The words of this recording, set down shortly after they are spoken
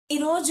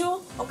ఈరోజు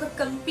ఒక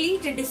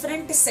complete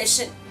different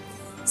session.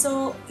 So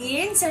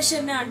ఏం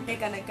సెషన్ అంటే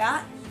కనుక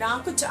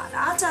నాకు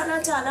చాలా చాలా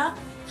చాలా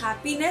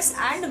happiness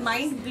and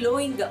mind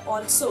blowing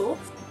also.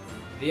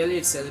 Really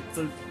it's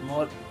helpful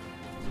more.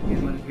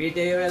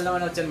 వీటి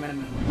వెళ్దామని వచ్చాను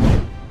మేడం.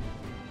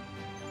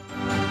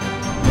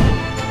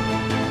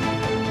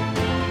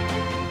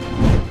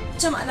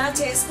 కొంచెం అలా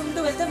చేసుకుంటూ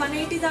వెళ్తే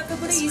 180 దాకా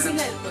కూడా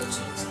ఈజీగా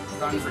వెళ్ళిపోవచ్చు.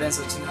 కాన్ఫిడెన్స్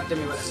వచ్చిందంటే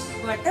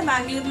బట్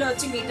బెంగళూరులో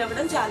వచ్చి మీట్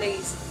అవ్వడం చాలా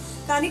ఈజీ.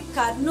 కానీ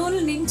కర్నూలు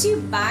నుంచి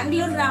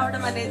బెంగళూరు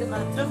రావడం అనేది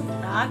మాత్రం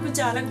నాకు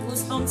చాలా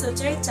గూస్ బంప్స్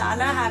వచ్చాయి.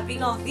 చాలా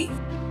హ్యాపీగా ఉంది.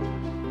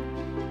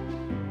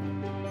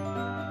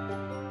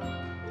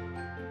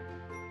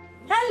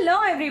 హలో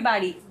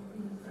ఎవ్రీబాడీ,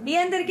 మీ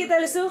అందరికీ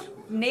తెలుసు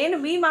నేను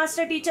మీ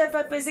master teacher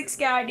for physics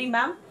KRD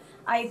ma'am.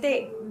 అయితే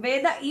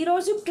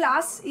ఈరోజు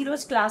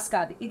క్లాస్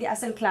కాదు, ఇది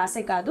అసలు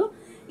క్లాసే కాదు.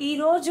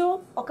 ఈరోజు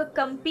ఒక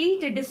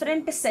కంప్లీట్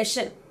డిఫరెంట్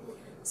సెషన్.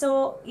 సో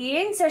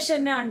ఏం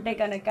సెషన్ అంటే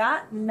కనుక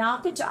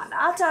నాకు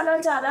చాలా చాలా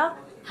చాలా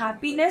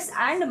happiness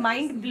and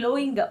mind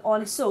blowing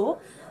also.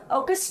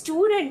 ఒక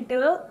స్టూడెంట్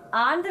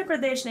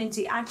ఆంధ్రప్రదేశ్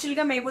నుంచి,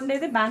 యాక్చువల్గా మేము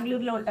ఉండేది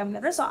బెంగళూరులో ఉంటాం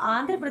కదా, సో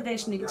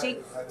ఆంధ్రప్రదేశ్ నుంచి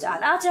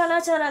చాలా చాలా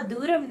చాలా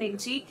దూరం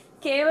నుంచి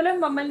కేవలం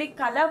మమ్మల్ని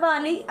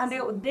కలవాలి అనే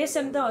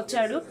ఉద్దేశంతో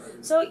వచ్చాడు.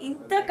 సో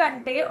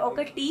ఇంతకంటే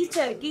ఒక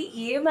టీచర్కి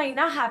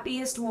ఏమైనా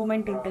హ్యాపీయెస్ట్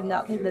మూమెంట్ ఉంటుందా?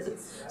 ఉండదు.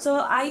 So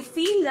I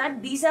feel that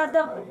these are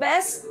the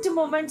best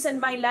moments in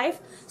my life.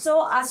 So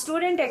ఆ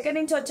స్టూడెంట్ ఎక్కడి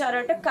నుంచి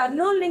వచ్చారంటే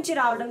కర్నూలు నుంచి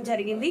రావడం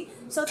జరిగింది.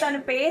 సో తన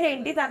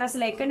పేరేంటి, తను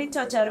అసలు ఎక్కడి నుంచి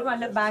వచ్చారు,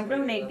 వాళ్ళ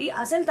బ్యాక్గ్రౌండ్ ఏంటి,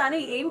 అసలు తను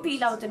ఏం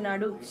ఫీల్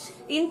అవుతున్నాడు,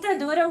 ఇంత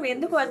దూరం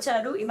ఎందుకు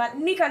వచ్చారు,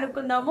 ఇవన్నీ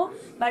కనుక్కుందాము.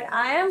 But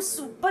I'm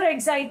super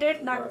excited.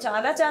 నాకు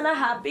చాలా చాలా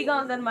హ్యాపీగా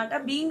ఉందన్నమాట.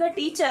 బీయింగ్ అ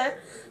టీచర్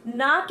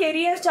నా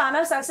కెరియర్ చాలా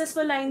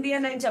సక్సెస్ఫుల్ అయింది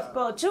అని నేను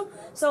చెప్పుకోవచ్చు.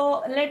 So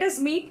let us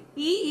meet.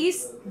 He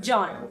is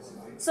John.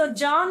 So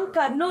John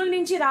Kurnool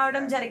నుంచి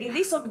రావడం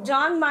జరిగింది. సో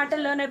జాన్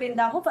మాటల్లోనే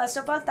విందాము ఫస్ట్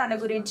ఆఫ్ ఆల్ తన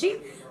గురించి.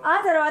 ఆ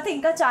తర్వాత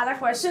ఇంకా చాలా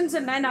క్వశ్చన్స్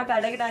ఉన్నాయి నాకు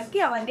అడగడానికి,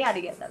 అవన్నీ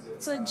అడిగేద్దాం.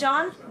 సో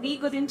జాన్, నీ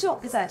గురించి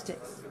ఒకసారి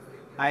చెప్పు.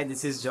 Hi,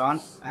 this is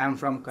John. I'm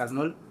from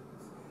Kurnool.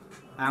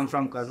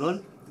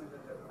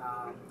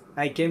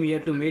 I came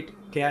here to meet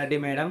KRD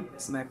madam.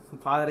 My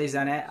father is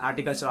an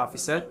horticulture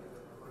officer.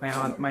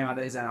 My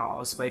mother is a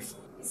housewife.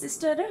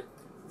 Sister?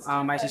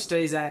 My sister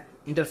is an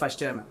inter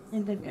first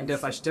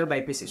year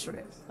BPC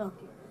student.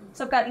 Okay.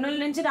 So Kurnool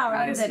నుంచి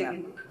రావడం Yes,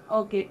 జరిగింది.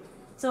 Okay.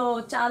 So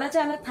చాలా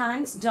చాలా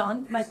thanks John.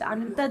 But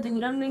అంత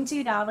దూరం నుంచి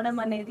రావడం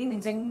అనేది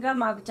నిజంగా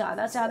మాకు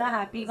చాలా చాలా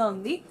హ్యాపీగా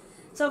ఉంది.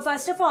 సో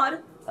ఫస్ట్ ఆఫ్ ఆల్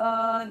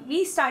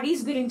నీ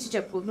స్టడీస్ గురించి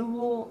చెప్పు.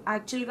 నువ్వు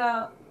యాక్చువల్గా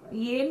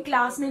ఏం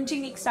క్లాస్ నుంచి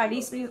నీకు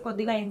స్టడీస్ మీద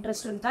కొద్దిగా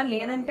ఇంట్రెస్ట్ ఉందా,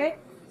 లేదంటే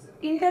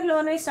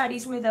ఇంటర్లోనే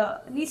స్టడీస్ మీద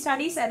నీ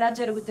స్టడీస్ ఎలా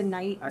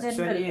జరుగుతున్నాయి?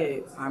 Actually,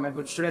 I'm a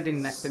good student in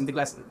 10th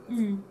class.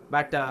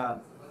 But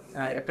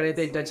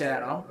ఎక్కడైతే ఇంటర్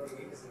చేయాలో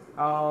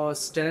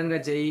సడన్గా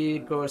JEE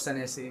కోర్స్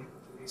అనేసి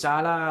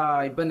చాలా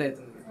ఇబ్బంది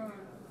అవుతుంది.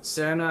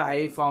 సడన్ హై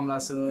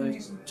ఫార్ములాస్,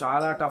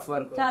 చాలా టఫ్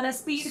వర్క్,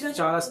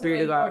 చాలా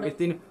స్పీడ్గా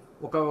విత్ ఇన్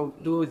ఒక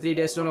 2-3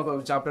 డేస్లో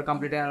ఒక చాప్టర్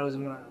కంప్లీట్ అయిన రోజు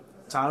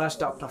చాలా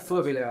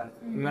టఫ్గా ఫీల్ అయ్యాను.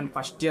 Even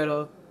first year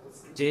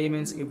JEE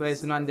mains prepare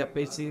అవుతున్నా అని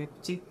చెప్పేసి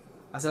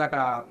అసలు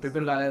అక్కడ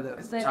ప్రిపేర్ కాలేదు,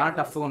 చాలా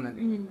టఫ్గా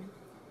ఉన్నది.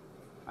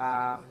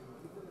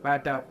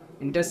 బట్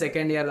ఇంటర్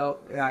సెకండ్ ఇయర్లో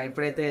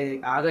ఎప్పుడైతే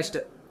August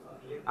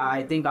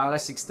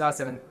 6th or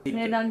 7th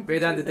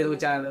Vedantu Telugu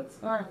channel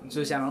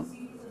చూశాను.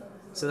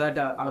 సో దట్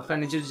అక్కడి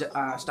నుంచి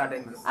స్టార్ట్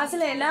అయింది.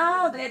 అసలు ఎలా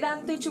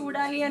వేదాంతు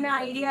చూడాలి అనే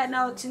ఐడియా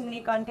ఎలా వచ్చింది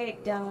నీకు? అంటే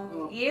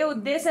ఏ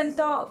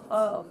ఉద్దేశంతో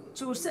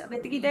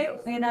వెతికితే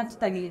వేదాంతు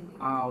తగిలింది?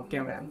 ఓకే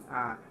మేడం,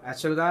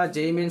 యాక్చువల్గా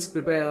JEE మెయిన్స్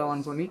ప్రిపేర్ అవ్వడం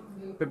అనుకుని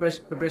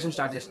ప్రిపరేషన్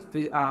స్టార్ట్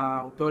చేస్తుంది.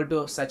 Told to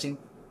searching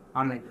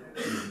online.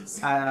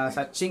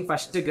 Searching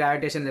first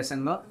gravitation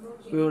లెసన్లో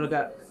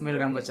మీరు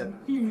కనుకొచ్చారు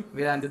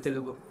వేదాంతు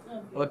తెలుగు.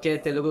 ఓకే,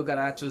 తెలుగు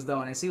కదా చూద్దాం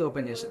అనేసి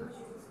ఓపెన్ చేశాను.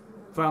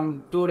 ఫ్రమ్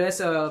 2 days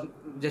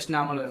జస్ట్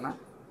నార్మల్గా.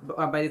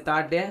 By the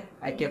third day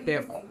I kept A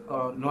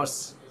notes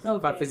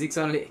for physics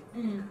only.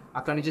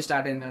 అక్కడ నుంచి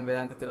స్టార్ట్ అయింది నేను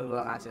వేదాంత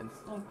తెలుగులో రాశాను.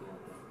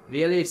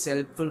 Really it's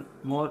helpful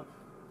more.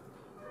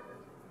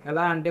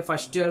 ఎలా అంటే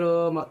ఫస్ట్ ఇయర్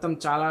మొత్తం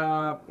చాలా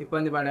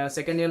ఇబ్బంది పడా,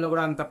 సెకండ్ ఇయర్లో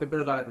కూడా అంత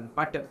ప్రిపేర్ కాలేదు.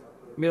 బట్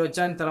మీరు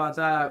వచ్చిన తర్వాత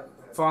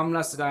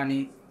ఫార్ములాస్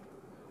కానీ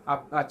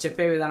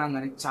చెప్పే విధానం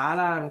కానీ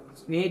చాలా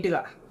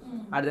నీట్గా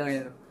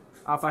అర్థమయ్యారు.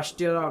 ఆ ఫస్ట్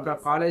ఇయర్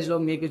కాలేజ్లో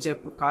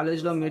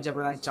మీరు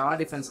చెప్పడానికి చాలా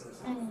డిఫరెన్స్.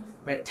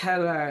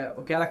 బెటర్గా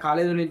ఒకవేళ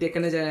కాలేజీలో నీటి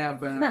ఎక్కడనే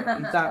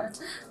ఇంత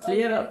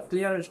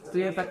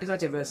క్లియర్ కట్గా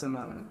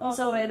చెప్పేస్తున్నాను.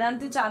 సో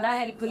వేదాంతి చాలా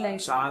హెల్ప్ఫుల్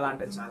అయింది. చాలా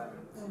అంటే చాలా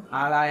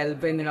అలా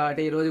హెల్ప్ అయింది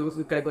కాబట్టి ఈరోజు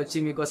ఇక్కడికి వచ్చి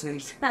మీకోసం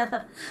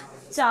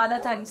చాలా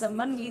థ్యాంక్స్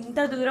అమ్మ. ఇంత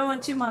దూరం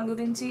వచ్చి మా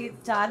గురించి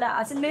చాలా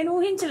అసలు నేను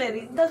ఊహించలేదు.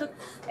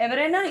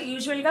 ఎవరైనా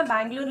యూజువల్గా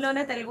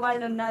బెంగళూరులోనే తెలుగు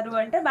వాళ్ళు ఉన్నారు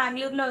అంటే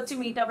బెంగళూరులో వచ్చి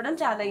మీట్ అవ్వడం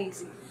చాలా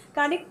ఈజీ.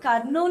 కానీ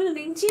కర్నూలు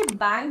నుంచి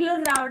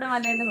బెంగళూరు రావడం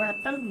అనేది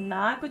మాత్రం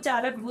నాకు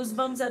చాలా గూస్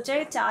బంప్స్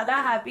వచ్చాయి. చాలా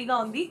హ్యాపీగా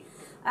ఉంది.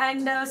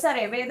 అండ్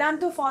సరే,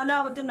 వేదాంతు ఫాలో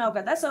అవుతున్నావు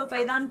కదా, సో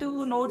వేదాంతు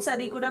నోట్స్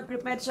అది కూడా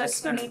ప్రిపేర్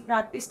చేసుకుని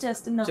ప్రాక్టీస్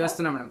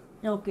చేస్తున్నా మేడం.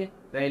 ఓకే,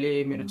 డైలీ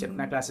మీరు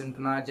చెప్పిన క్లాస్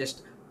వింటున్నా. జస్ట్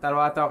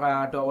తర్వాత ఒక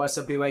 2 hours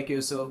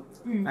PYQs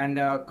అండ్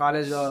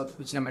కాలేజ్లో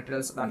ఇచ్చిన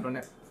మెటీరియల్స్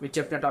దాంట్లోనే మీరు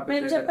చెప్పిన మేము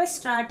టాపిక్ చెప్పే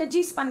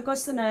స్ట్రాటజీస్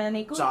పనికొస్తున్నాయా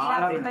నీకు? ఇలా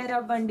ప్రిపేర్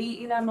అవ్వండి,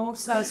 ఇలా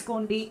నోట్స్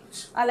రాసుకోండి,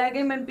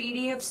 అలాగే మేము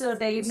పీడిఎఫ్స్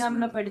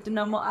టెలిగ్రామ్లో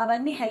పెడుతున్నాము,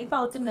 అవన్నీ హెల్ప్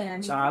అవుతున్నాయా?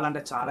 చాలా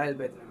అంటే చాలా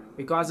హెల్ప్ అవుతుంది.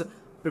 బికాజ్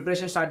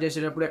ప్రిపరేషన్ స్టార్ట్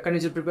చేసేటప్పుడు ఎక్కడి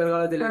నుంచి ప్రిపేర్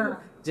కావాలో తెలియదు,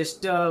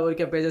 జస్ట్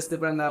ఊరికే పేజెస్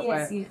తిప్పడం తప్ప.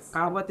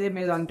 కాకపోతే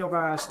మీరు అంటే ఒక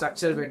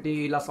స్ట్రక్చర్ పెట్టి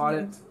ఇలా ఫాలో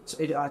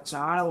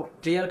చాలా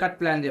క్లియర్ కట్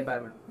ప్లాన్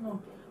చెప్పారు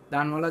మేడం.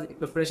 దానివల్ల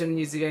ప్రిపరేషన్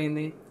ఈజీగా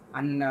అయింది.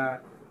 అండ్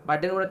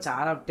బర్త్డే కూడా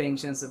చాలా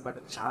టెన్షన్స్ బట్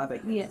చాలా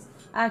తగ్గింది.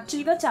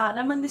 యాక్చువల్గా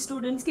చాలా మంది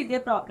స్టూడెంట్స్కి ఇదే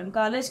ప్రాబ్లం.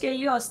 కాలేజ్కి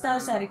వెళ్ళి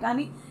వస్తారు సరే,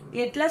 కానీ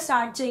ఎట్లా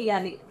స్టార్ట్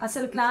చేయాలి,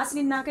 అసలు క్లాస్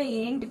విన్నాక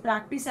ఏంటి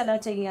ప్రాక్టీస్ ఎలా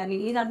చేయాలి,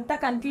 ఇదంతా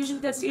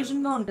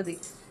కన్ఫ్యూజన్గా ఉంటుంది.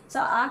 సో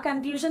ఆ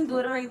కన్ఫ్యూజన్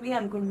దూరం అయింది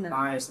అనుకుంటున్నాను.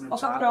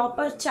 ఒక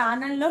ప్రాపర్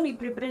ఛానల్లో నీ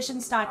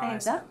ప్రిపరేషన్ స్టార్ట్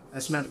అయిందా?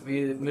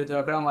 మీరు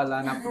దొరకడం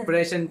వల్ల నా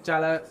ప్రిపరేషన్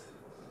చాలా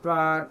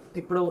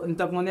ఇప్పుడు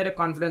ఇంతకుముందే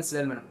కాన్ఫిడెన్స్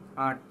లేదు మేడం.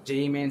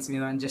 JEE మెయిన్స్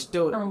మీద జస్ట్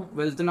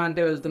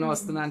వెళ్తున్నా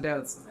వస్తున్నా అంటే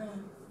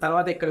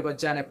తర్వాత ఇక్కడికి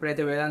వచ్చాను.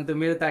 ఎప్పుడైతే వేదాంతు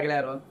మీరు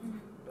తగిలారో,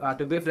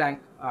 టు బి ఫ్రాంక్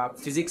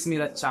ఫిజిక్స్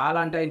మీద చాలా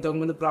అంటే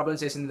ఇంతకుముందు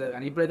ప్రాబ్లమ్స్ చేసింది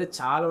కానీ ఇప్పుడైతే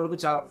చాలా వరకు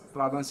చాలా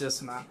ప్రాబ్లమ్స్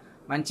చేస్తున్నా.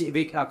 మంచి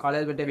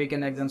కాలేజ్ పెట్టే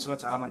వీకెండ్ ఎగ్జామ్స్లో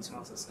చాలా మంచి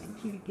మార్క్స్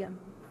వస్తాయి.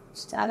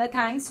 చాలా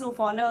థ్యాంక్స్ నువ్వు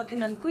ఫాలో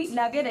అవుతున్నందుకు.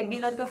 ఇలాగే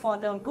రెగ్యులర్గా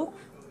ఫాలో అవుకు.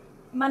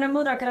 మనము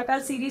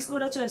రకరకాల సిరీస్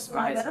కూడా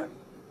చేస్తున్నాం కదా,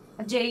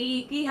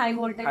 JEEకి high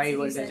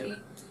voltage,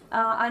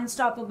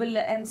 unstoppable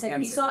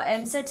EAMCET. So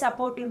EAMCET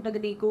support ఉంటుంది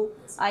నీకు,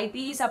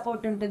 IPE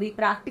సపోర్ట్ ఉంటుంది,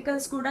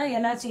 ప్రాక్టికల్స్ కూడా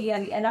ఎలా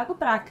చేయాలి. ఎలాగో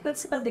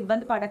ప్రాక్టికల్స్ పెద్ద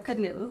ఇబ్బంది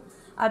పడక్కర్లేదు,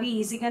 అవి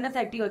ఈజీగానే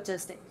 30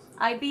 వచ్చేస్తాయి.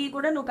 IPE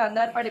కూడా నువ్వు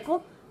కంగారు పడకు,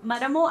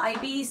 మనము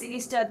IPE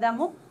సిరీస్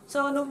చేద్దాము.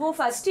 సో నువ్వు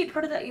ఫస్ట్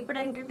ఇప్పుడు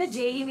ఏంటంటే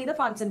JEE మీద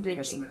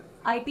కాన్సన్ట్రేట్ చేయి.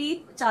 IPE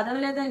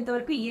చదవలేదా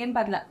ఇంతవరకు ఏం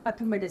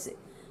పక్కన పెట్టేసి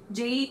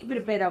JEEకి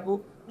ప్రిపేర్ అవ్వు.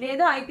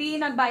 లేదా IPE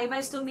నాకు భయం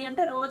వేస్తుంది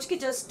అంటే రోజుకి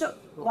జస్ట్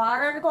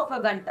వారానికి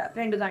 1 గంట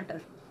 2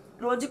 గంటలు,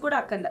 రోజు కూడా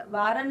అక్కర్లే,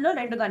 వారంలో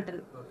 2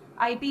 గంటలు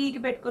IPEకి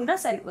పెట్టుకున్నా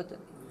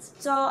సరిపోతుంది.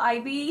 సో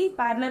IPE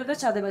ప్యారలల్గా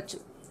చదవచ్చు.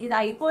 ఇది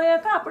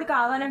అయిపోయాక అప్పుడు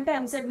కావాలంటే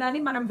ఎంసెట్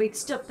కానీ మనం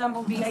బిట్స్ చెప్తాము,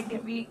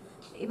 VITవి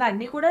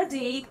ఇవన్నీ కూడా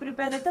JEEకి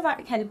ప్రిపేర్ అయితే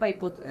వాటికి హెల్ప్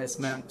అయిపోతుంది.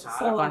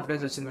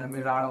 కాన్ఫిడెన్స్ వచ్చింది మేడం,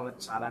 మీరు రావడం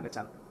చాలా అంటే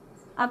చాలా.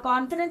 ఆ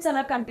కాన్ఫిడెన్స్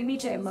అలా కంటిన్యూ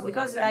చేయము.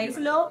 బికాస్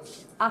లైఫ్లో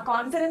ఆ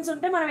కాన్ఫిడెన్స్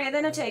ఉంటే మనం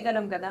ఏదైనా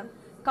చేయగలం కదా.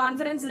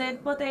 కాన్ఫిడెన్స్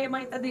లేకపోతే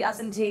ఏమవుతుంది,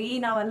 అసలు JEE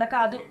నా వల్ల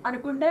కాదు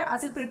అనుకుంటే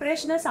అసలు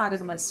ప్రిపరేషనే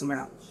సాగదు. మస్తు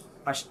మేడం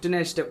ఫస్ట్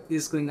నేను స్టెప్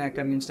తీసుకున్న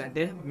ఎక్కడి నుంచి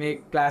అంటే మీ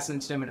క్లాస్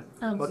నుంచి madam.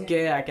 Okay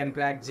I can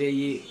crack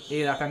JEE, ఏ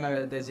రకంగా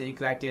వెళ్తే JEE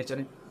క్రాక్ చేయొచ్చు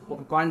అని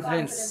ఒక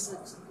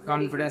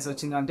కాన్ఫిడెన్స్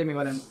వచ్చింది అంటే మీ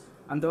వాళ్ళని.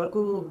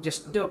 అంతవరకు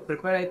జస్ట్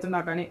ప్రిపేర్ అవుతున్నా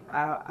కానీ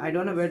I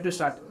don't know where to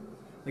start,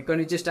 ఎక్కడి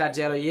నుంచి స్టార్ట్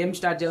చేయాలో ఏం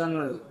స్టార్ట్ చేయాలని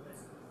కూడా.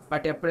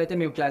 బట్ ఎప్పుడైతే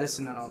మేము క్లాసెస్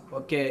ఉన్నానో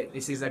okay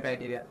this is the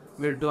criteria,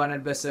 మీరు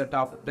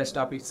 200+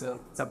 టాపిక్స్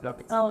సబ్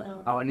టాపిక్స్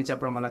అవన్నీ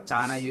చెప్పడం వల్ల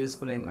చాలా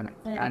యూస్ఫుల్ అయింది మనం.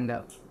 అండ్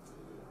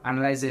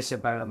అనలైజ్ చేసి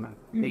చెప్పారు కదా మ్యామ్,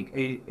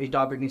 ఈ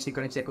టాపిక్ నుంచి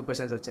ఇక్కడ నుంచి ఎక్కువ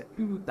క్వశ్చన్స్ వచ్చాయి,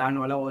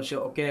 దానివల్ల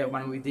ఓకే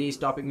మనం ఇది ఈ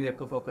టాపిక్ మీద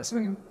ఎక్కువ ఫోకస్,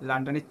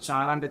 ఇలాంటివన్నీ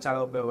చాలా అంటే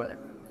చాలా ఉపయోగపడాయి.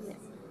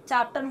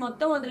 చాప్టర్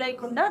మొత్తం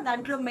వదిలేయకుండా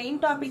దాంట్లో మెయిన్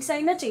టాపిక్స్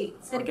అయినా చెయ్యి,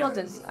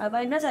 సరిపోతుంది,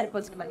 అవైనా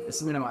సరిపోతుంది.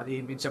 మేడం అది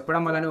మీరు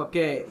చెప్పడం వల్లనే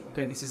okay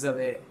this is the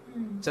way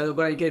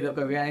చదువుకోవడానికి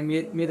ఒక వే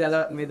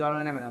మీ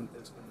ద్వారానే మేడం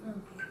తెలుసుకున్నాం.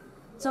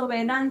 సో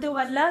వేదాంతు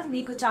వల్ల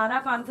నీకు చాలా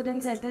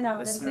కాన్ఫిడెన్స్ అయితే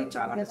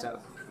చాలా చాలా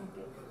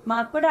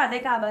మాకు కూడా అదే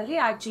కావాలి.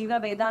 యాక్చువల్గా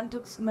వేదాంతు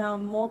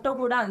మోటో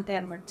కూడా అంతే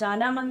అనమాట.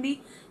 చాలామంది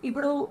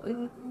ఇప్పుడు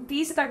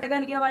ఫీజు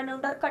కట్టగలిగే వాళ్ళు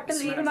ఉంటారు,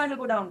 కట్టలేని వాళ్ళు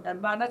కూడా ఉంటారు.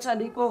 బాగా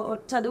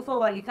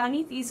చదువుకోవాలి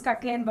కానీ ఫీజు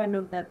కట్టలేని వాళ్ళు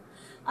ఉంటారు.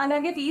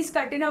 అలాగే ఫీజు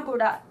కట్టినా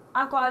కూడా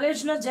ఆ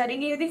కాలేజ్లో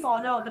జరిగేది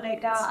ఫాలో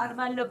అవ్వలేక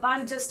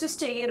వాళ్ళు జస్టిస్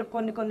చేయరు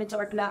కొన్ని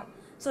చోట్ల.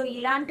 సో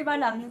ఇలాంటి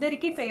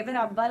వాళ్ళందరికీ ఫేవర్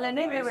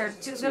అవ్వాలనే మేము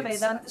యాక్చువల్గా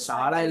వేదాంతు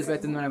చాలా హెల్ప్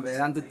అవుతుంది మేడం.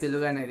 వేదాంతు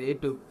తెలుగు అనేది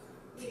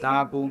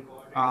నాకు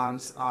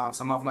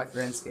సమ్ ఆఫ్ మై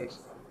ఫ్రెండ్స్కి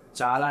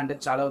చాలా అంటే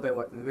చాలా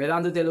ఉపయోగపడుతుంది.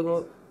 Vedantu Telugu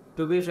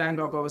to be frank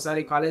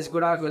ఒక్కొక్కసారి కాలేజ్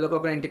కూడా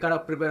వెళ్ళకపోయినా ఇంటికాడ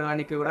ప్రిపేర్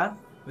అవ్వడానికి కూడా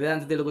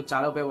వేదాంతు తెలుగు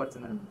చాలా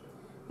ఉపయోగపడుతుంది మేడం.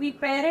 మీ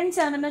పేరెంట్స్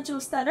ఏమైనా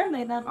చూస్తారా?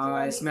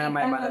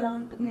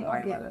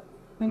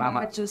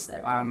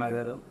 చూస్తారు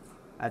మదర్.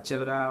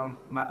 యాక్చువల్గా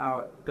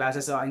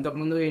క్లాసెస్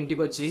ఇంతకుముందు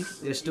ఇంటికి వచ్చి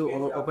జస్ట్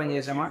ఓపెన్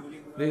చేసామా,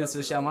 రీల్స్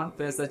చూసామా,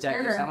 ఫేస్తో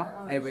చాట్ చేసామా,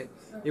 అయిపోయింది.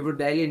 ఇప్పుడు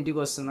డైలీ ఇంటికి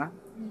వస్తున్నా,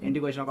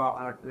 ఇంటికి వచ్చిన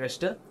ఒక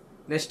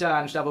rest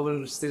unstoppable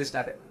series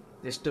start.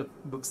 Just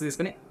books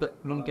తీసుకుని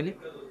రూమ్కి వెళ్ళి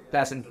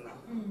క్లాస్ ఉంటున్నా.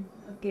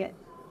 ఓకే,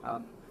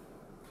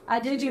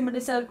 అజయ్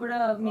జిమ్డి సార్ కూడా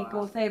మీకు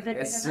favourite?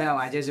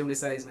 Ajay జిమ్డి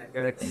sir is my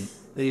favourite.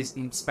 Is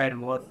inspired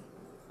more.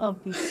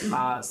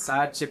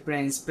 Sir చెప్పిన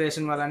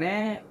ఇన్స్పిరేషన్ వల్లనే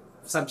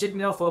సబ్జెక్ట్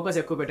మీద ఫోకస్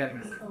ఎక్కువ పెట్టారు.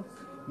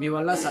 మీ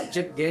వల్ల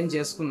సబ్జెక్ట్ గెయిన్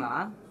చేసుకున్నా,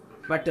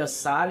 బట్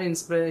సార్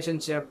ఇన్స్పిరేషన్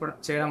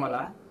చేయడం వల్ల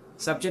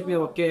సబ్జెక్ట్ మీద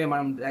ఓకే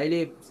మనం డైలీ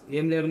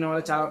ఏం లేకున్న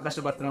వల్ల చాలా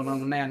కష్టపడుతున్నాం,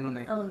 మనం ఉన్నాయి అన్నీ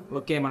ఉన్నాయి,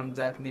 ఓకే మనం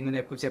దీని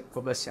ఎక్కువ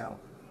ఫోకస్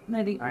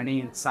చేయాలి అని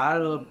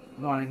సార్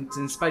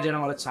ఇన్స్పైర్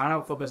చేయడం వల్ల చాలా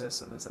ఫోకస్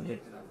చేస్తుంది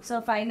సబ్జెక్ట్. సో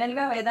ఫైనల్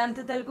గా వేదాంత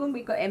తెలుగు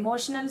మీకు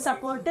ఎమోషనల్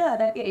సపోర్ట్,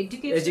 అలాగే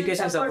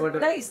ఎడ్యుకేషన్ సపోర్ట్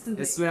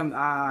ఇస్తుంది.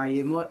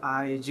 ఆ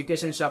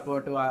ఎడ్యుకేషన్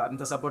సపోర్ట్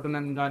అంత సపోర్ట్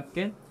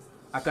ఉన్నదానికి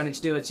అక్కడ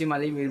నుంచి వచ్చి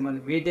మళ్ళీ మీరు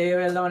మళ్ళీ మీట్ అయ్యి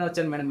వెళ్దామని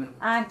వచ్చాను మేడం నేను.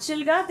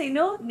 యాక్చువల్గా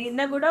తిను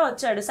నిన్న కూడా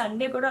వచ్చాడు,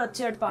 సండే కూడా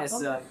వచ్చాడు పాపం.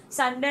 Yes, sir.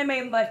 సండే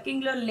మేము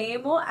వర్కింగ్ లో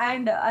లేము.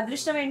 అండ్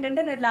అదృష్టం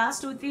ఏంటంటే నేను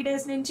లాస్ట్ 2-3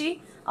 days నుంచి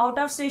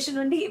అవుట్ ఆఫ్ స్టేషన్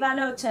నుండి ఇవాళ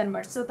వచ్చాను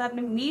అనమాట. సో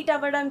తనని మీట్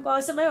అవ్వడం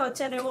కోసమే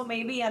వచ్చానేమో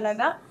మేబీ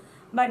అలాగా.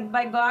 But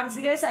by God's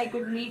grace I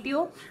could meet you.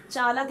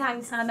 చాలా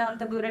థ్యాంక్స్ నాన్న,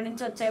 అంత దూరం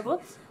నుంచి వచ్చావు.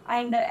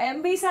 అండ్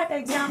ఎంబీసాట్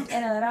ఎగ్జామ్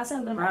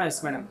రాసాను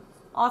ఎస్ మేడం.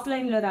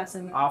 ఆఫ్లైన్లో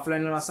రాసాను,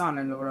 ఆఫ్లైన్లో రాస్తాను,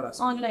 ఆన్లైన్లో కూడా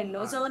రాస్తాను.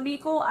 ఆన్లైన్లో. సో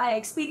నీకు ఆ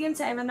ఎక్స్పీరియన్స్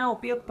ఏమైనా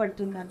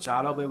ఉపయోగపడుతుందా?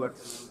 చాలా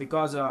ఉపయోగపడుతుంది.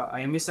 బికాజ్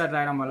ఎంబీసాట్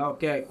రాయడం వల్ల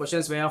okay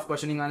questions way of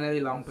questioning అనేది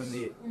ఇలా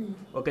ఉంటుంది.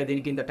 ఓకే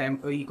దీనికి ఇంత టైం,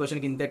 ఈ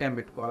క్వశ్చన్కి ఇంతే టైం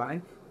పెట్టుకోవాలని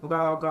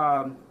ఒక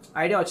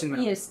ఐడియా వచ్చింది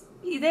మేడం. ఎస్,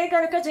 ఇదే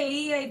కనుక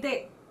JEE అయితే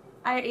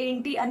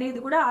ఏంటి అనేది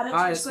కూడా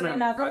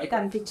ఆలోచించుకునేలాగా మీకు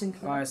అనిపించింది.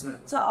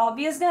 సో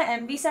ఆబ్వియస్ గా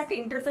ఎంబీసాట్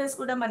ఇంటర్ఫేస్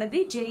కూడా మనది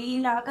JEE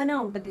లాగానే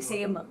ఉంటుంది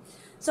సేమ్.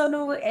 సో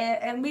నువ్వు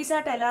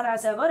ఎంబీసాట్ ఎలా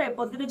రాసావో రేపు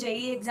పొద్దున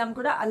JEE ఎగ్జామ్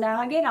కూడా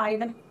అలాగే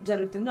రాయడం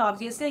జరుగుతుంది.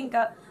 ఆబ్వియస్గా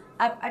ఇంకా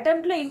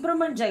అటెంప్ట్ లో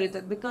ఇంప్రూవ్మెంట్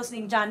జరుగుతుంది. బికాస్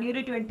నీకు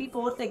January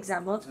 24th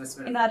ఎగ్జామ్,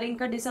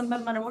 ఇంకా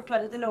డిసెంబర్ మనము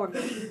 12th లో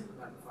ఉంటుంది.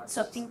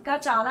 సో ఇంకా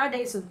చాలా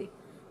డేస్ ఉంది.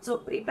 సో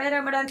ప్రిపేర్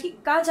అవ్వడానికి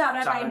ఇంకా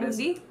చాలా టైం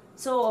ఉంది.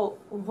 సో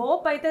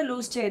హోప్ అయితే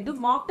లూజ్ చేయొద్దు.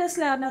 మాక్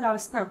టెస్ట్లు ఏమైనా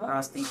రాస్తావా?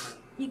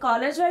 ఈ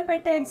కాలేజ్ వాళ్ళు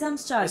పెట్టే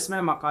ఎగ్జామ్స్ చాలా.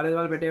 మా కాలేజ్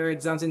వాళ్ళు పెట్టే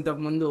ఎగ్జామ్స్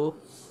ఇంతకు ముందు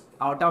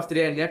out of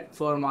 300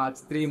 4 marks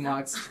 3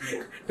 marks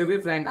to be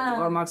frank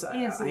 4 marks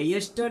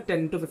highest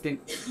 10 to 15.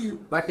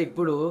 But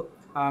ఇప్పుడు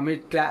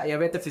మీరు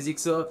ఏవైతే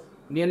ఫిజిక్స్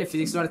నియర్లీ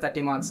ఫిజిక్స్లో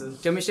 30 marks,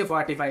 కెమిస్ట్రీ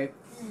 45.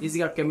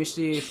 ఈజీగా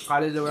కెమిస్ట్రీ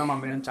కాలేజ్లో కూడా మా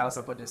మేడం చాలా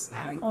సపోర్ట్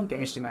చేస్తుంది.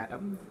 కెమిస్ట్రీ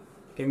మేడం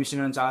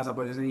మేడం చాలా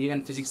సపోర్ట్ చేస్తుంది.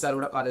 ఈవెన్ ఫిజిక్స్ సార్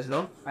కూడా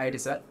కాలేజ్లో IIT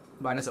సార్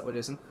బాగానే సపోర్ట్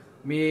చేస్తుంది.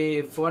 మీ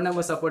ఫోన్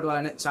నెంబర్ సపోర్ట్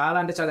వల్లనే చాలా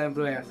అంటే చాలా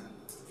ఇంప్రూవ్ అయ్యారు.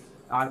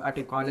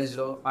 అటు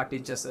కాలేజ్లో ఆ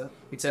టీచర్స్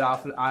ఇచ్చారు,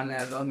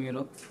 ఆన్లైన్లో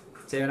మీరు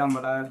చేయడం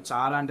వల్ల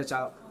చాలా అంటే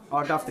చాలా.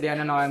 Out of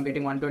 300 now I'm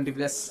getting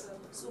 120+.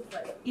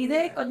 ఇదే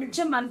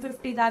కొంచెం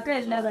 150 దాకా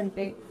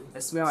వెళ్ళారంటే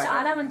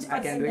చాలా మంచి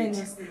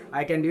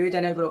I can do it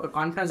అనే ఒక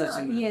కాన్ఫిడెన్స్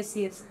వచ్చింది.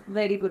 Yes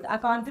very good. ఆ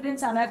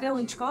కాన్ఫిడెన్స్ అలాగే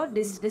ఉంచుకో.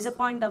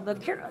 డిసప్పాయింట్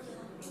అవ్వదు.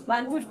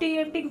 150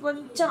 అంటే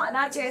ఇంకొంచెం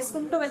అలా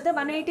చేసుకుంటూ వెళ్తే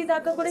 180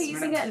 దాకా కూడా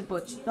ఈజీగా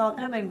వెళ్ళిపోవచ్చు.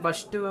 ప్రాబ్లం ఏం.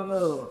 ఫస్ట్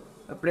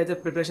ఎప్పుడైతే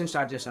ప్రిపరేషన్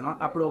స్టార్ట్ చేశానో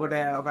అప్పుడు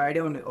ఒక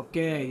ఐడియా ఉంది.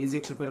 ఓకే ఈజీ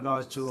ప్రిపేర్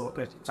కావచ్చు,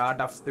 ఓకే చాలా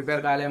టఫ్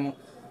ప్రిపేర్ కాలేము.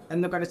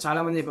 ఎందుకంటే చాలా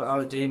మంది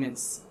JEE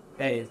means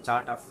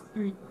చాలా టఫ్,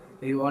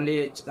 ఇది ఓన్లీ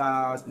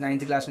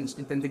 9th class నుంచి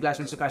 10th class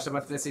నుంచి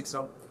కష్టపడితే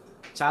 6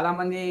 చాలా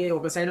మంది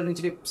ఒక సైడ్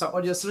నుంచి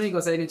సపోర్ట్ చేస్తున్నారు,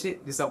 ఇంకో సైడ్ నుంచి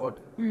డిసపోర్ట్.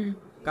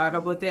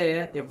 కాకపోతే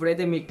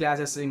ఎప్పుడైతే మీ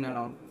classes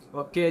విన్నానో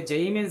okay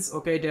JEE means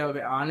okay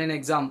online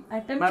exam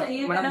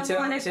మనం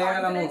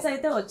చేయగలము,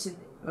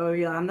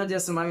 అందరు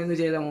చేస్తాం, మనం ఎందుకు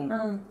చేయలేము,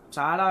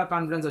 చాలా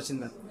కాన్ఫిడెన్స్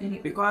వచ్చింది.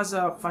 బికాస్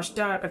ఫస్ట్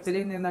అక్కడ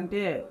తెలియదు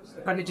ఏంటంటే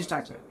అక్కడి నుంచి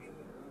స్టార్ట్ చేయాలి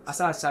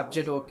అసలు ఆ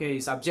సబ్జెక్ట్. ఓకే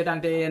ఈ సబ్జెక్ట్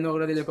అంటే ఏందో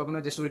కూడా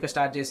తెలియకుండా జస్ట్ ఊరికే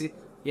స్టార్ట్ చేసి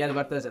ఇయర్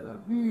పడుతుంది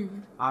చదవాలి.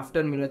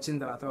 ఆఫ్టర్ మీరు వచ్చిన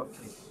తర్వాత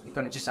ఓకే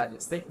ఇక్కడ నుంచి స్టార్ట్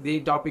చేస్తే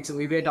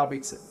ఇవే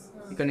టాపిక్స్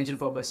ఇక్కడ నుంచి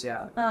ఫోకస్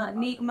చేయాలి.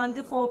 నీకు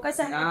మంచి ఫోకస్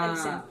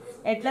అనేది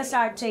ఎట్లా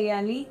స్టార్ట్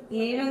చేయాలి,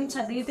 ఏమేమి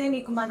చదివితే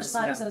నీకు మంచి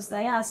మార్క్స్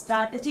వస్తాయి, ఆ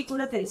స్ట్రాటజీ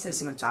కూడా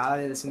తెలిసేసి చాలా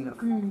తెలిసింది.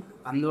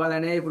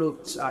 అందువల్లనే ఇప్పుడు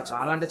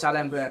చాలా అంటే చాలా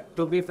ఇంప్రూవ్ అయ్యాయి.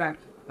 టు బీ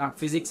ఫ్రాంక్ నాకు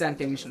ఫిజిక్స్ అండ్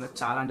కెమిస్ట్రీలో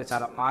చాలా అంటే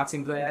చాలా మార్క్స్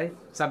ఇంప్రూవ్ అయ్యాయి.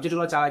 సబ్జెక్ట్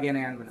కూడా చాలా గెయిన్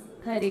అయ్యాయి అనుకున్నాను.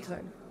 Very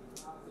good.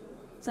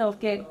 So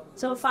okay,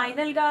 so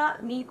ఫైనల్గా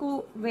నీకు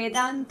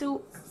వేదాంతు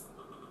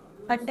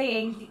అంటే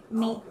ఏంటి?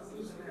 మీ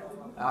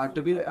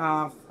టు బి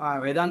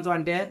వేదాంతు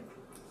అంటే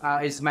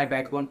it's my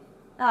back bone.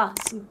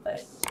 Super.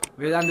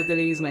 Vedantu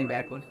Telugu is my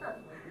back bone.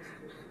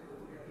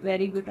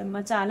 Very good అమ్మా,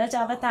 చాలా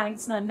చాలా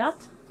థ్యాంక్స్ నాన్న.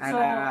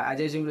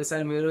 అజయ్ సింగ్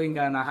సార్ మీరు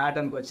ఇంకా నా హార్ట్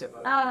అనుకోవచ్చు.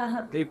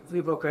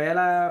 ఇప్పుడు ఒకవేళ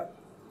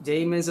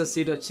JEE means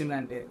సీట్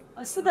వచ్చిందంటే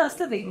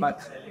వస్తుంది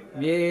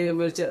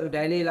మీరు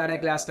డైలీ ఇలానే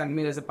క్లాస్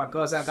కంటిన్యూ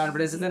పక్క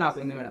కాన్ఫిడెన్స్ అయితే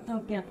నాకు ఉంది మేడం.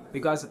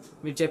 బికాస్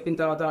మీరు చెప్పిన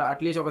తర్వాత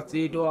అట్లీస్ట్ ఒక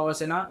 3-2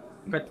 hours అయినా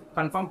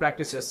కన్ఫర్మ్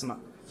ప్రాక్టీస్ చేస్తున్నా.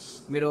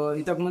 మీరు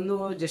ఇంతకుముందు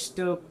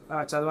జస్ట్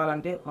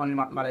చదవాలంటే ఓన్లీ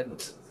మలై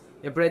బుక్స్,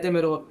 ఎప్పుడైతే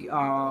మీరు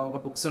ఒక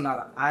బుక్స్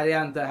ఉన్నారా అదే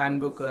అంత హ్యాండ్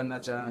బుక్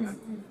అన్నచ్చు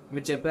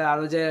మీరు చెప్పే ఆ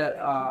రోజే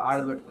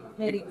ఆర్డర్ పెట్టుకున్నాను.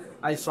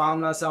 అది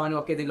ఫార్ములాస్ అవన్నీ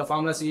ఓకే దీంట్లో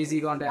ఫార్ములాస్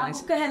ఈజీగా ఉంటాయి.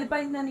 హెల్ప్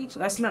అయిందని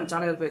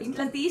చాలా హెల్ప్ అయింది.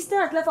 ఇట్లా తీస్తే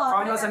అట్లా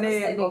ఫార్ములాస్ అన్ని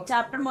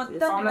చాప్టర్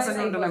మొత్తం ఫార్ములాస్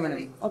అన్ని ఉంటున్నాయి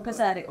మేడం.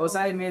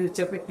 ఒకసారి మీరు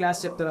చెప్పే క్లాస్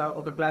చెప్తారా,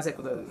 ఒక క్లాస్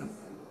ఎక్కుతుంది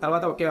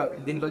తర్వాత ఓకే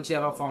దీంట్లో వచ్చి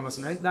ఏవో ఫార్ములాస్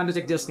ఉన్నాయి దాంట్లో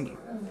చెక్ చేస్తుంది.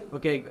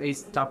 ఓకే ఈ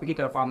టాపిక్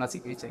ఇక్కడ formulas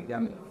check.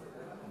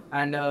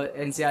 And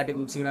NCERT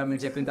books కూడా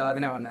మీరు చెప్పిన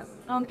తర్వాతనే ఉన్నారు.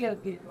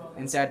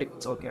 NCERT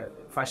బుక్స్ ఓకే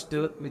ఫస్ట్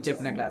మీరు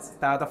చెప్పిన క్లాస్,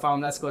 తర్వాత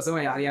ఫార్ములాస్ కోసం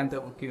అది అంత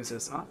బుక్ యూస్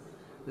చేస్తున్నాం.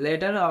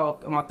 లేటర్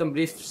మొత్తం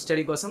బ్రీఫ్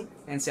స్టడీ కోసం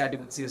NCERT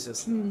బుక్స్ యూస్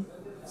చేస్తున్నాం.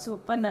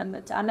 సూపర్ నాన్న,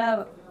 చాలా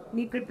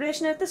నీ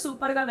ప్రిపరేషన్ అయితే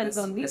సూపర్గా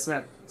వెళ్తుంది.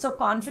 సో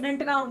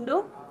కాన్ఫిడెంట్గా ఉండు,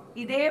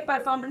 ఇదే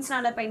పర్ఫార్మెన్స్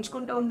అలా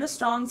పెంచుకుంటూ ఉండు,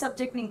 స్ట్రాంగ్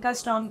సబ్జెక్ట్ని ఇంకా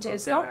స్ట్రాంగ్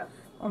చేసావు.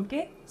 ఓకే,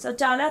 సో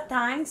చాలా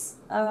థ్యాంక్స్.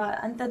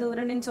 అంత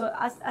దూరం నుంచి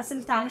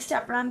అసలు థ్యాంక్స్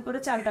చెప్పడానికి కూడా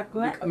చాలా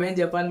తక్కువ. మేము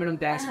చెప్పాలి మేడం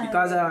థ్యాంక్స్.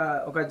 బికాజ్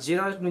ఒక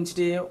 0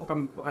 నుంచి ఒక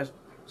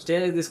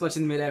స్టేజ్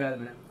తీసుకొచ్చింది మీరే కాదు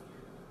మేడం.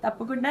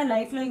 తప్పకుండా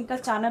లైఫ్లో ఇంకా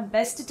చాలా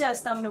బెస్ట్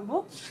చేస్తాం నువ్వు.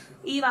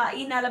 ఈ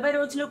 40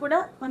 రోజులు కూడా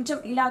కొంచెం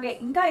ఇలాగే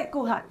ఇంకా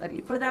ఎక్కువ హార్డ్ వర్క్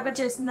ఇప్పుడు దాకా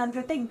చేసిన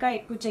దానికంటే ఇంకా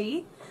ఎక్కువ చెయ్యి.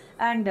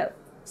 And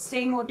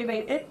stay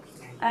motivated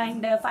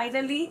and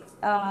finally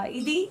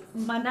ఇది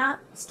మన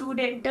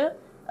స్టూడెంట్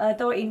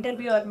తో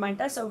ఇంటర్వ్యూ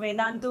అనమాట. సో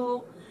వేదాంతు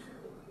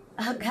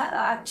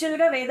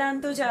యాక్చువల్గా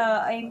వేదాంతు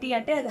ఏంటి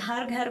అంటే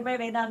హర్ ఘర్ బై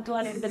వేదాంతు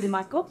అని ఉంటుంది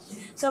మాకు.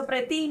 సో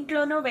ప్రతి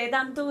ఇంట్లోనూ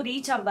వేదాంతు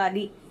రీచ్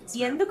అవ్వాలి.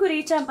 ఎందుకు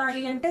రీచ్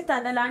అవ్వాలి అంటే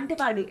తన లాంటి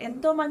వాడు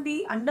ఎంతోమంది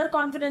అండర్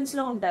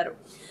కాన్ఫిడెన్స్లో ఉంటారు.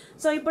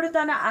 సో ఇప్పుడు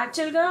తన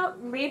యాక్చువల్గా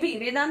మేబీ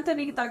వేదాంతు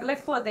నీకు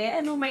తగలేకపోతే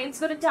నువ్వు మెయిన్స్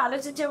గురించి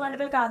ఆలోచించే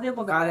వాళ్ళవే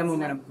కాదేమో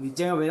మేడం.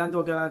 నిజంగా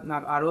వేదాంతు ఒక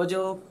నాకు ఆ రోజు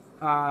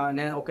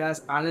నేను ఒక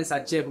ఆన్లైన్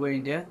సెర్చ్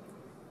చేయకపోయింటే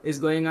ఇస్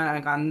గోయింగ్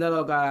అందరూ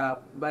ఒక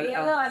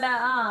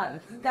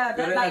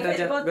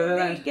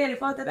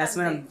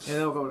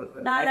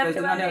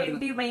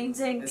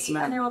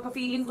అనే ఒక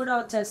ఫీలింగ్ కూడా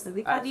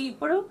వచ్చేస్తుంది. అది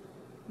ఇప్పుడు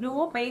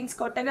నువ్వు మెయిన్స్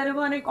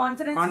కొట్టగలవు అనే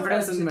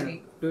కాన్ఫిడెన్స్ ఉంది మేడం.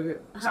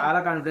 చాలా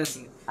కాన్ఫిడెన్స్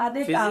ఉంది. అదే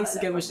ఫిజిక్స్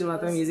కెమిస్ట్రీ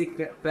మాత్రం ఈజీ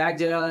క్రాక్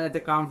చేయాలని అయితే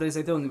కాన్ఫిడెన్స్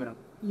అయితే ఉంది మేడం.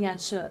 Yeah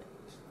sure.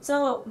 సో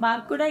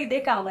మాకు కూడా ఇదే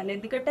కావాలి.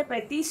 ఎందుకంటే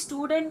ప్రతి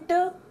స్టూడెంట్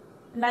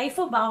లైఫ్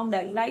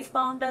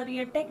బాగుండాలి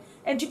అంటే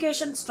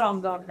ఎడ్యుకేషన్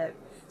స్ట్రాంగ్గా ఉండాలి.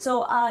 సో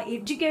ఆ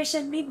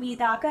ఎడ్యుకేషన్ని మీ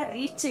దాకా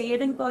రీచ్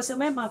చేయడం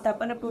కోసమే మా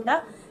తపన కూడా.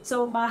 సో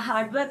మా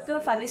హార్డ్ వర్క్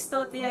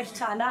ఫలిస్తుంది. అది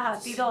చాలా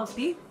హ్యాపీగా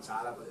ఉంది.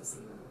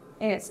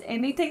 Yes,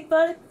 anything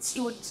for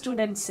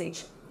students.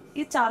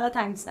 ఇది చాలా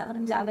థ్యాంక్స్,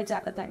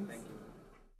 చాలా థ్యాంక్స్.